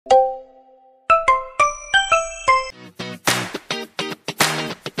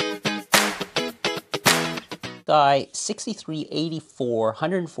Flipsky 6384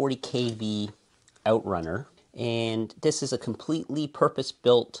 140 kV outrunner, and this is a completely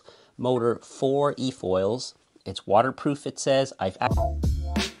purpose-built motor for efoils. It's waterproof, it says. I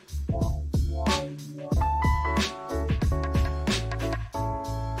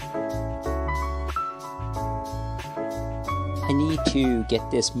need to get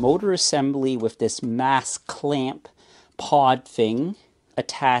this motor assembly with this mass clamp pod thing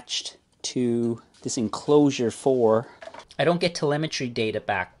attached to this enclosure for. I don't get telemetry data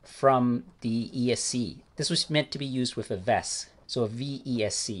back from the ESC. This was meant to be used with a VESC, so a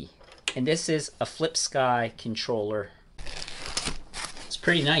VESC. And this is a Flipsky controller. It's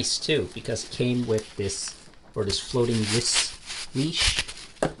pretty nice too, because it came with this, or this floating wrist leash,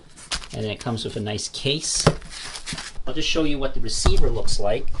 and then it comes with a nice case. I'll just show you what the receiver looks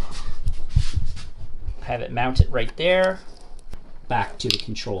like. I have it mounted right there, back to the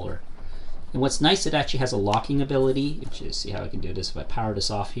controller. And what's nice, it actually has a locking ability. Which is, see how I can do this if I power this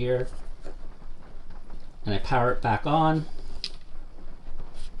off here, and I power it back on.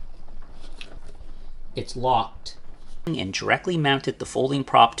 It's locked. And directly mounted the folding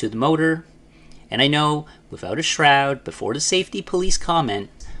prop to the motor. And I know, without a shroud, before the safety police comment,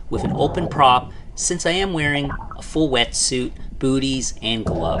 with an open prop, since I am wearing a full wetsuit, booties, and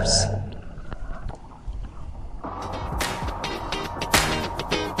gloves.